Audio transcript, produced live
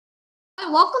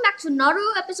Welcome back to another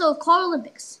episode of Car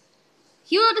Olympics.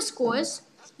 Here are the scores.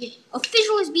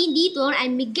 Official is being dethroned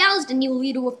and Miguel is the new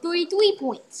leader with 33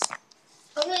 points.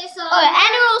 Okay, so And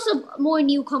there are also more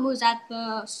newcomers at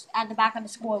the back of the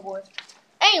scoreboard.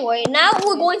 Anyway, now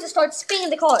we're going to start spinning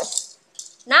the cars.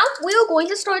 Now we're going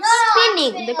to start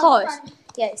spinning the cars.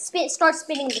 Yeah, start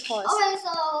spinning the cars. Okay,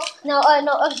 so No,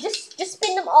 just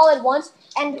spin them all at once,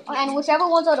 and whichever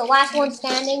ones are the last ones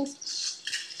standing.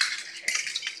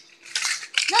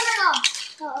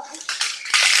 no.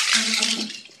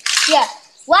 Yeah,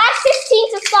 last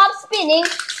 16 to stop spinning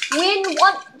win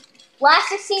one. Last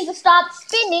 16 to stop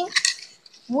spinning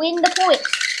win the points.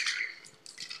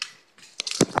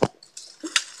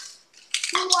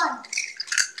 Who won?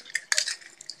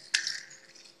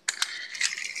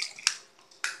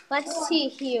 Let's see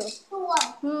here. Who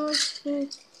won?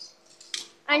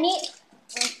 I need.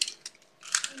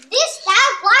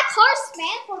 That black car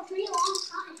span for a pretty long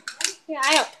time. Right? Yeah,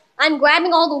 I know. I'm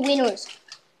grabbing all the winners.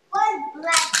 What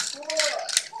black car?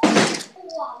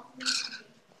 Wow.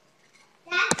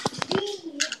 That's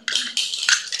genius.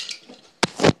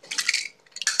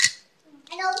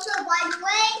 And also, by the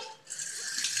way,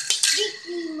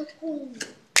 Vicky McQueen.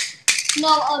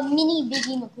 No, mini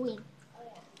Biggie McQueen.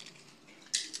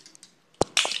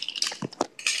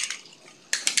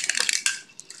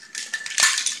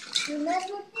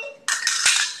 Remember this?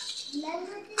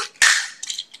 Remember this?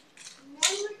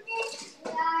 Remember this?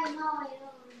 Yeah, I know.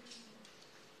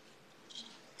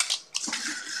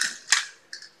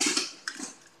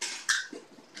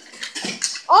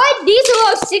 Alright, these are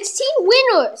our 16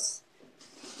 winners.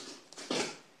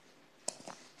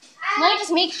 Let me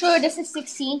just make sure this is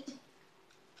 16.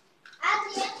 At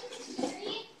the end of the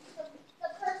street, the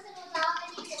person without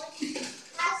any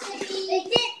voice has to be. They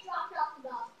did drop off the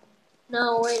dog.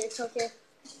 No, wait, it's okay.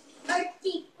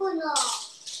 Articuno.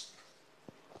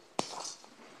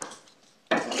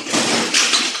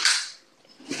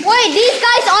 Wait, these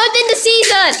guys aren't in the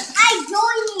season. I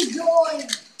join.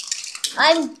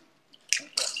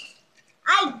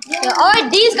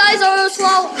 Alright, these guys are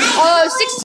 16.